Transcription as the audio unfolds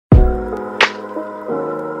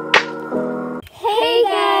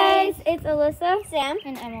Alyssa, Sam,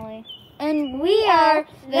 and Emily. And we are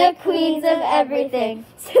the Queens of Everything.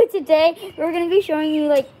 So today we're going to be showing you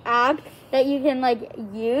like apps that you can like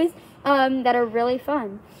use that are really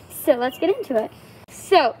fun. So let's get into it.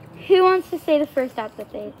 So who wants to say the first app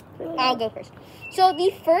that they really I'll go first. So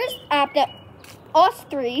the first app that us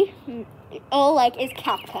three all like is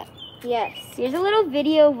CapCut. Yes. Here's a little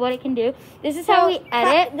video of what it can do. This is how we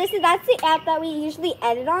edit. That's the app that we usually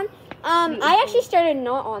edit on. I actually started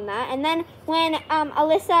not on that, and then when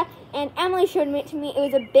Alyssa and Emily showed it to me, it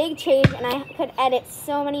was a big change, and I could edit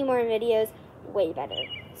so many more videos way better.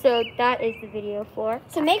 So that is the video for.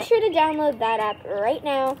 So make sure to download that app right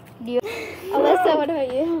now. Alyssa, what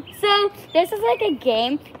about you? So this is like a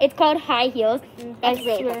game. It's called High Heels. That's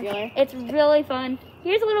really popular. It's really fun.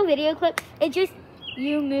 Here's a little video clip. It's just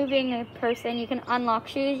you moving a person. You can unlock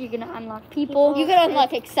shoes. You can unlock people. You can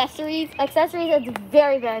unlock accessories. It's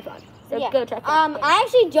very, very fun. So go check it out. I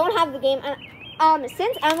actually don't have the game.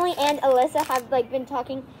 Since Emily and Alyssa have like been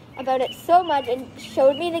talking about it so much and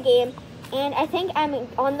showed me the game, and I think I'm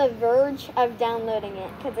on the verge of downloading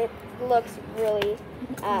it because it looks really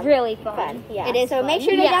really fun. Yeah, it is. So fun. make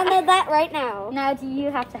sure to download that right now. Now, do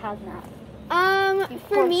you have to have that?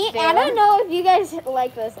 For me, I don't know if you guys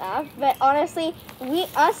like this app, but honestly,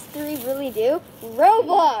 us three really do.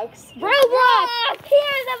 Roblox!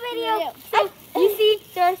 Here's a video! So, you see,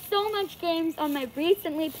 there are so much games on my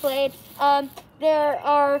recently played.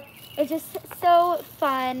 It's just so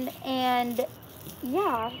fun, and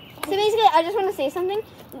yeah. So basically, I just want to say something.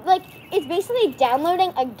 Like, it's basically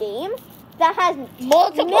downloading a game that has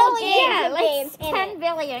multiple millions of games in 10 it.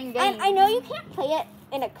 billion games. And I know you can't play it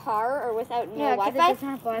in a car or without Wi-Fi. It doesn't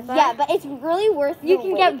have Wi-Fi. Yeah, but it's really worth You the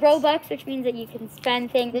can wait. get Robux, which means that you can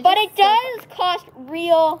spend things. But it does cost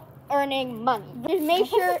real earning money. Just make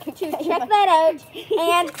sure to check that out.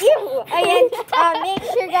 And make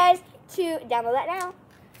sure, guys, to download that now.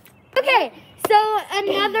 Okay, so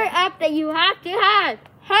another app that you have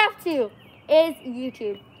to, is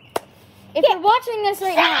YouTube. If you're watching this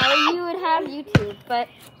right now, you would have YouTube, but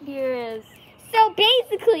here is. So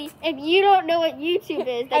basically, if you don't know what YouTube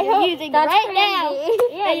is that you're using right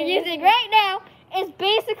now, is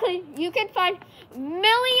basically you can find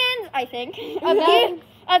millions, I think,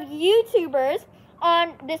 of YouTubers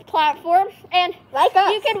on this platform, and like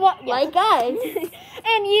us, you can watch like us,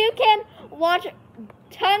 and you can watch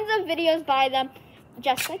tons of videos by them,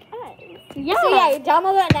 just like us. Yeah. So yeah, you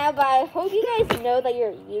download that now. But I hope you guys know that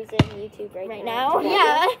you're using YouTube right now.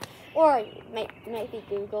 Yeah. Or it might be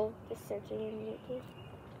Google, just searching in YouTube.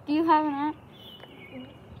 Do you have an app?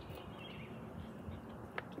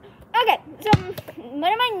 Okay, so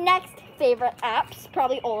one of my next favorite apps,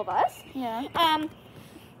 probably all of us. Yeah.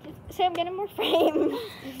 So I'm getting more frame.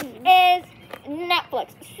 Is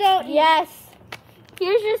Netflix. So yes.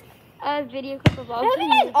 Here's just a video clip of all. I hope you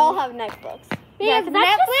guys all have Netflix. Yeah, that's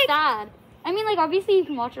just sad. I mean, like, obviously you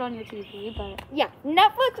can watch it on your TV, but... Yeah,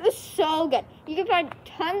 Netflix is so good. You can find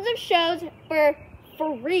tons of shows for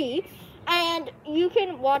free, and you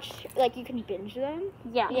can watch, like, you can binge them.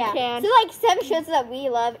 Yeah. So, like, 7 shows that we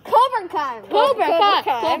love. Cobra Kai.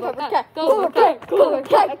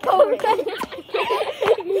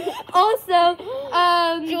 Also,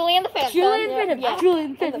 Julian the Phantom.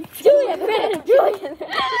 Julian Phantom.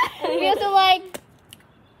 We also like...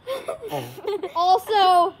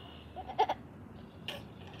 Also...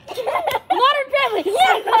 Modern Family!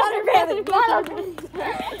 Yeah, Modern Family!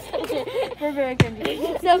 We're very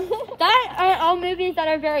cringy. So, that are all movies that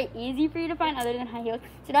are very easy for you to find other than High Heels.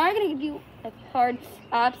 So now I'm going to give you like hard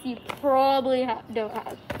apps you probably don't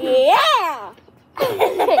have. Yeah!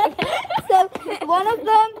 So, one of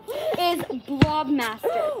them is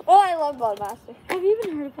Blobmaster. Oh, I love Blobmaster. Have you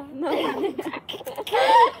even heard of that? No.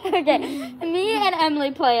 Okay, me and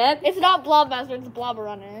Emily play it. It's not Blobmaster, it's Blob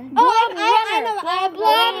Runner. I know. Blob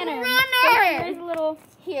Runner. Here's a little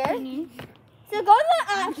here. thingy. So go to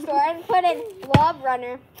the App Store and put in Blob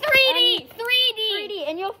Runner. 3D,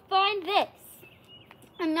 and you'll find this.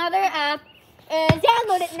 Another app is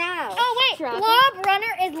download it now. Oh wait, Blob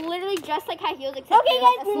Runner is literally just like High Heels, except okay,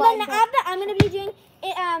 guys. then The app that I'm gonna be doing,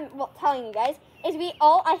 telling you guys, is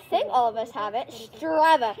I think all of us have it.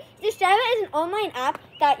 Strava. So Strava is an online app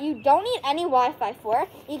that you don't need any Wi-Fi for.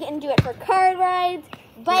 You can do it for car rides,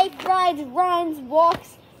 bike rides, runs,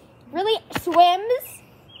 walks, really swims.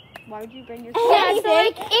 Why would you bring your phone? Yeah, so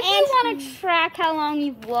like if you want to track how long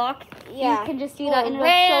you've walked, you can just do that and it'll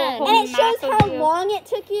show and it shows how long it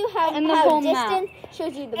took you, how distance,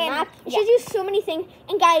 shows you the map. It shows you so many things.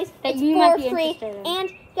 And guys, that it's you for might be free. interested in.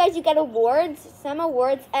 And guys, you get awards, some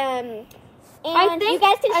awards, and I think you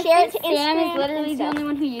guys can share it to Sam Instagram. is literally the only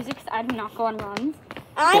one who uses it because I do not go on runs.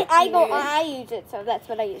 I use it, so that's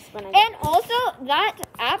what I use when I. And also that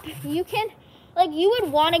app, you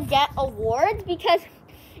would want to get awards because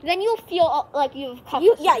then you'll feel like you've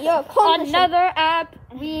accomplished. You're accomplished. Another app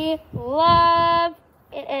we love.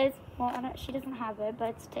 It is, well, she doesn't have it, but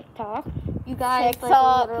it's TikTok. You guys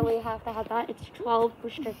TikTok. literally have to have that. It's 12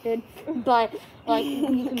 restricted, but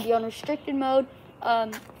you can be on restricted mode.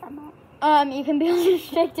 You can be on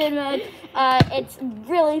restricted mode. It's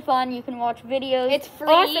really fun. You can watch videos. It's free.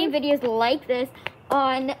 Awesome videos like this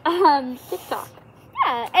on TikTok.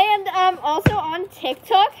 Yeah, and also on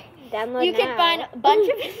TikTok, Download you can find a bunch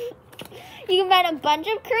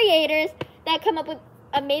of creators that come up with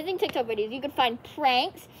amazing TikTok videos. You can find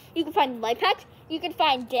pranks, you can find life hacks, you can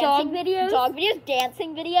find dancing Dog videos.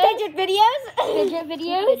 dancing videos, fidget videos. Fidget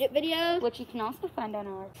videos. videos. Which you can also find on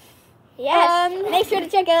our Yes. Make sure to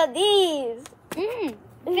check out these. Fidget.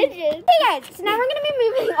 Hey guys, so now we're gonna be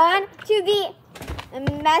moving on to the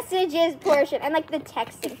messages portion and like the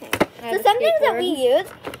texting thing. So some things that we use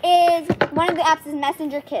is one of the apps is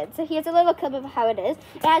Messenger Kids. So here's a little clip of how it is.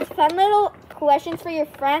 It has fun little questions for your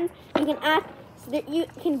friends. You can ask so that you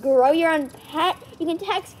can grow your own pet. You can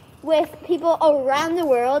text with people around the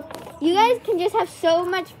world. You guys can just have so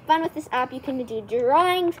much fun with this app. You can do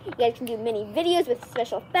drawings. You guys can do mini videos with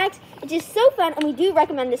special effects. It's just so fun, and we do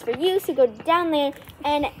recommend this for you. So go down there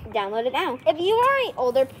and download it now. If you are an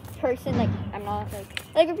older person, like I'm not,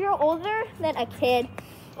 like if you're older than a kid,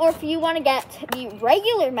 or if you want to get the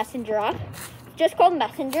regular Messenger app, just called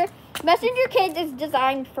Messenger. Messenger Kids is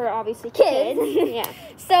designed for obviously kids. Yeah.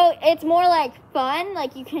 So it's more like fun,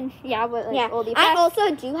 like you can, oldie I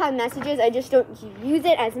also do have messages. I just don't use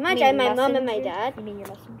it as much. I have my mom and my dad. You mean your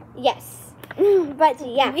Messenger? Yes. But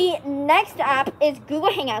yeah, The next app is Google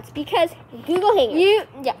Hangouts because Google Hangouts.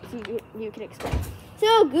 you can explain.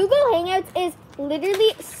 So Google Hangouts is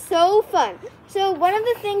literally so fun. So one of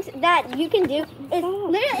the things that you can do is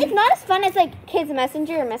literally, it's not as fun as like Kids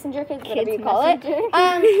Messenger or Messenger Kids, whatever you call it.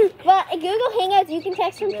 But at Google Hangouts, you can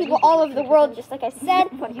text from people all over the world, just like I said.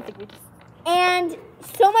 What do you think we just... And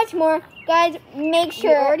so much more. Guys, make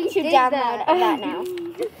sure already to did download that now.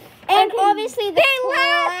 And obviously the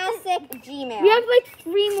classic Gmail. We have like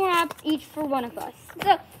 3 more apps each for one of us.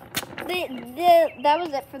 So that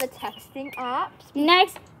was it for the texting apps.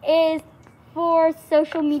 Next is for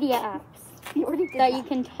social media apps We already did that you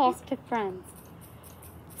can talk to friends.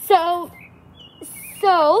 So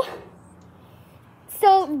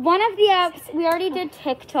one of the apps, we already did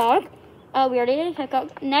TikTok.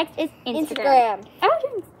 Next is Instagram. Oh,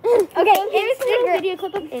 thanks. Okay, Instagram. Video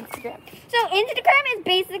clip of Instagram. So Instagram is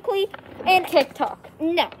basically And TikTok.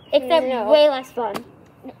 no. Except No. way less fun.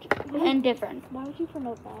 And different. Why would you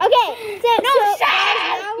promote that? Okay,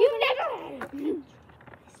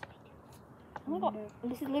 Oh my god,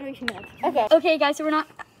 this is literally 2 minutes. Okay, guys, so we're not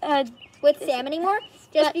with Sam anymore,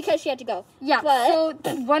 just But- because she had to go. yeah. But- So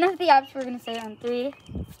one of the apps we're gonna say on 3,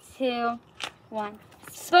 2, 1.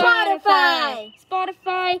 Spotify.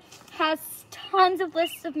 Spotify has tons of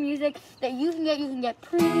lists of music that you can get. You can get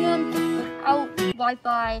premium without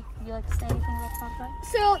Wi-Fi. Would you like to say anything about Spotify?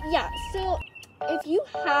 So if you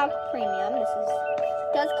have premium,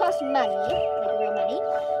 does cost money, like real money,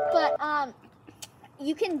 but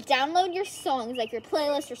you can download your songs, like your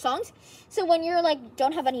playlist, your songs. So when you're like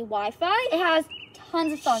don't have any Wi-Fi, It has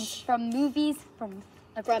tons of songs from movies, from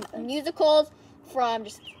musicals, from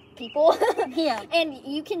just people, yeah. and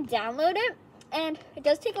you can download it. And it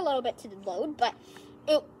does take a little bit to load, but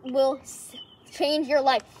it will change your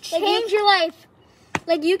life. Change your life.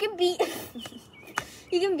 Like you can be,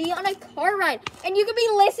 you can be on a car ride, and you can be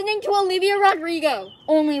listening to Olivia Rodrigo.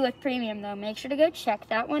 Only with premium though. Make sure to go check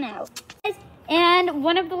that one out. And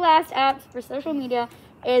one of the last apps for social media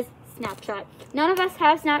is Snapchat. None of us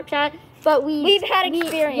have Snapchat, but We've had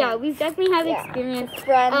experience. Yeah, we've definitely had Yeah. experience.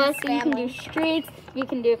 Friends, So you can do streaks. You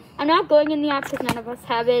can do. I'm not going in the app because none of us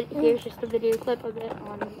have it. Here's just a video clip of it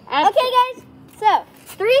on the app. Okay, guys. So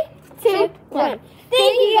 3, 2, 1.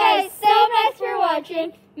 Thank you guys so much for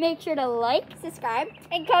watching. Make sure to like. Subscribe.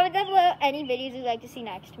 And comment down below any videos you'd like to see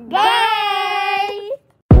next. Bye.